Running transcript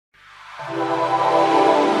Hey,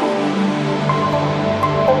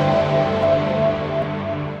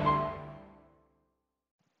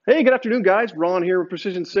 good afternoon, guys. Ron here with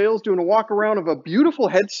Precision Sales, doing a walk around of a beautiful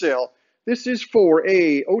head sail. This is for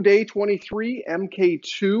a O'Day 23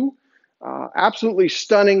 Mk2. Absolutely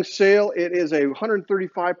stunning sail. It is a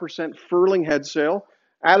 135% furling head sail.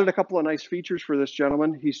 Added a couple of nice features for this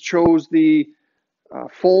gentleman. He's chose the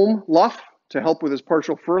foam luff to help with his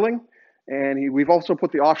partial furling, and we've also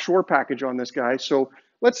put the offshore package on this guy. So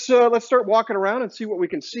let's start walking around and see what we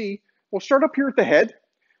can see. We'll start up here at the head.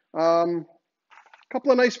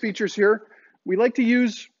 Couple of nice features here. We like to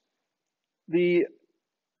use the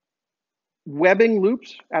webbing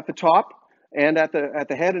loops at the top and at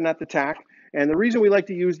the head and at the tack. And the reason we like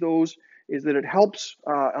to use those is that it helps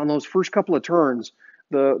on those first couple of turns.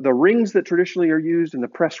 The rings that traditionally are used and the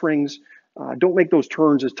press rings don't make those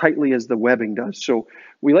turns as tightly as the webbing does. So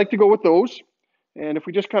we like to go with those. And if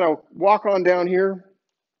we just kind of walk on down here,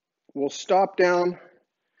 we'll stop down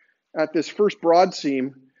at this first broad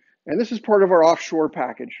seam. And this is part of our offshore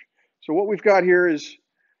package. So what we've got here is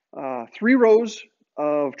 3 rows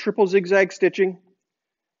of triple zigzag stitching.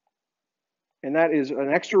 And that is an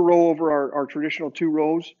extra row over our traditional 2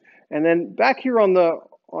 rows. And then back here on the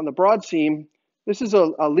broad seam, this is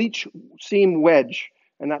a leech seam wedge.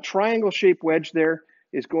 And that triangle shaped wedge there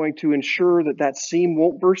is going to ensure that that seam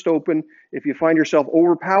won't burst open if you find yourself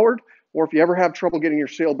overpowered, or if you ever have trouble getting your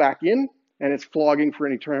sail back in and it's flogging for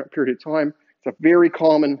any period of time. It's a very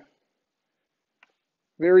common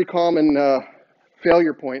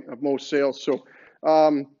failure point of most sails. So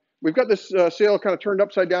we've got this sail kind of turned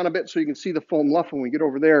upside down a bit so you can see the foam luff when we get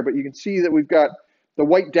over there, but you can see that we've got the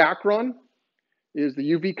white Dacron is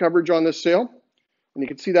the UV coverage on this sail, and you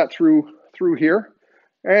can see that through here.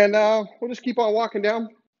 And we'll just keep on walking down,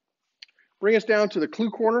 bring us down to the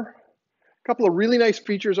clew corner. A couple of really nice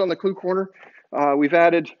features on the clew corner. We've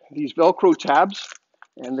added these Velcro tabs,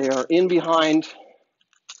 and they are in behind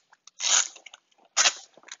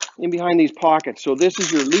these pockets. So this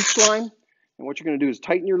is your leech line, and what you're going to do is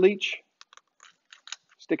tighten your leech,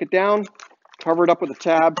 stick it down, cover it up with a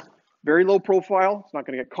tab. Very low profile. It's not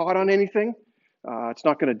going to get caught on anything. It's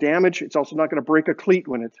not going to damage. It's also not going to break a cleat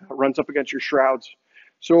when it runs up against your shrouds.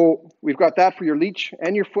 So we've got that for your leech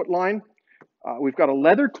and your foot line. We've got a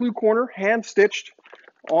leather clew corner, hand stitched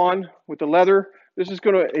on with the leather. This is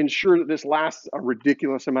going to ensure that this lasts a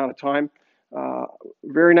ridiculous amount of time.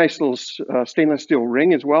 Very nice little stainless steel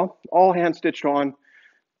ring as well, all hand stitched on.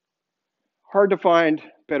 Hard to find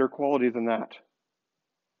better quality than that.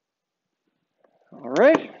 All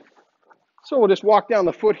right, so we'll just walk down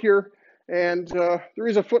the foot here, and there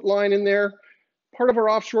is a foot line in there. Part of our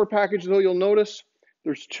offshore package, though, you'll notice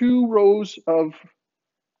there's 2 rows of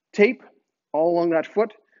tape all along that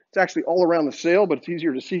foot. It's actually all around the sail, but it's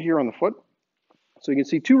easier to see here on the foot. So you can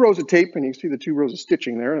see 2 rows of tape, and you can see the 2 rows of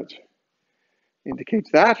stitching there. It indicates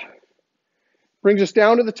that. Brings us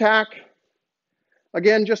down to the tack.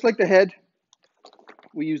 Again, just like the head,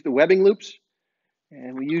 we use the webbing loops.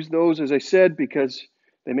 And we use those, as I said, because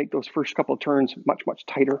they make those first couple of turns much, much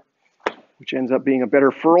tighter, which ends up being a better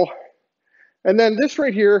furl. And then this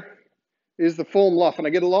right here is the foam luff. And I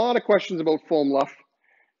get a lot of questions about foam luff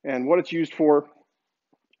and what it's used for.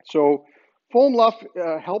 So foam luff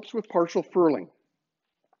helps with partial furling.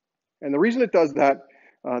 And the reason it does that,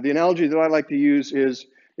 the analogy that I like to use is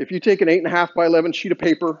if you take an 8.5 by 11 sheet of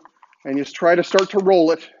paper and you try to start to roll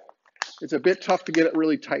it, it's a bit tough to get it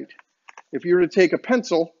really tight. If you were to take a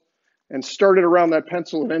pencil and start it around that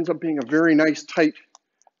pencil, it ends up being a very nice tight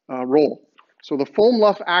roll. So the foam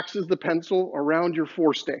luff acts as the pencil around your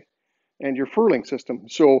forestay and your furling system.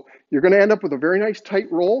 So you're going to end up with a very nice tight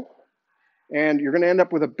roll, and you're going to end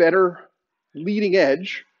up with a better leading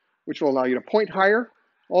edge, which will allow you to point higher,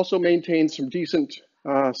 also maintain some decent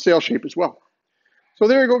sail shape as well. So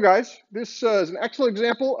there you go, guys. This is an excellent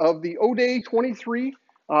example of the O'Day 23.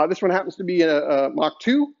 This one happens to be a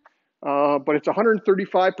Mk2, but it's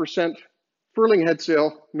 135% furling head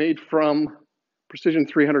sail made from Precision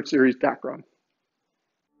 300 series Dacron.